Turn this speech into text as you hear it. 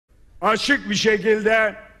açık bir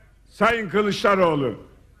şekilde Sayın Kılıçdaroğlu,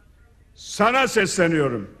 sana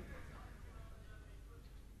sesleniyorum.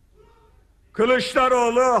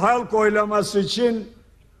 Kılıçdaroğlu halk oylaması için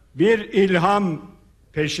bir ilham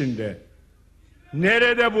peşinde.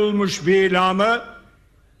 Nerede bulmuş bir ilhamı?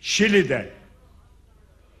 Şili'de.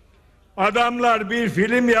 Adamlar bir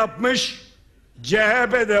film yapmış,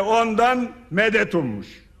 CHP de ondan medet ummuş.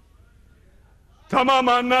 Tamam,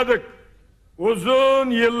 anladık. Uzun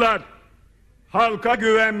yıllar halka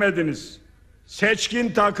güvenmediniz.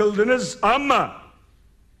 Seçkin takıldınız ama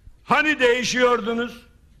hani değişiyordunuz?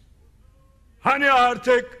 Hani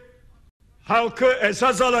artık halkı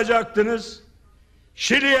esas alacaktınız?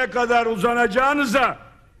 Şili'ye kadar uzanacağınıza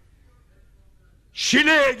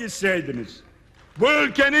Şili'ye gitseydiniz. Bu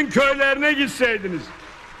ülkenin köylerine gitseydiniz.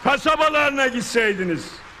 Kasabalarına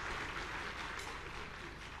gitseydiniz.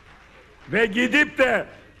 Ve gidip de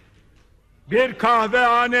bir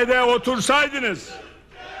kahvehanede otursaydınız.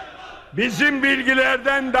 Bizim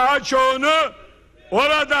bilgilerden daha çoğunu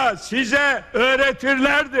orada size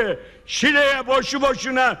öğretirlerdi. Şile'ye boşu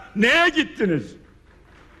boşuna neye gittiniz?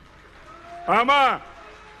 Ama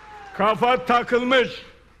kafa takılmış.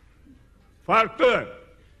 Farklı.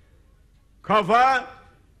 Kafa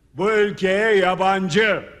bu ülkeye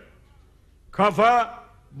yabancı. Kafa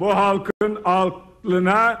bu halkın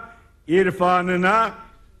aklına, irfanına,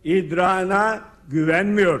 idrağına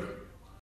güvenmiyor.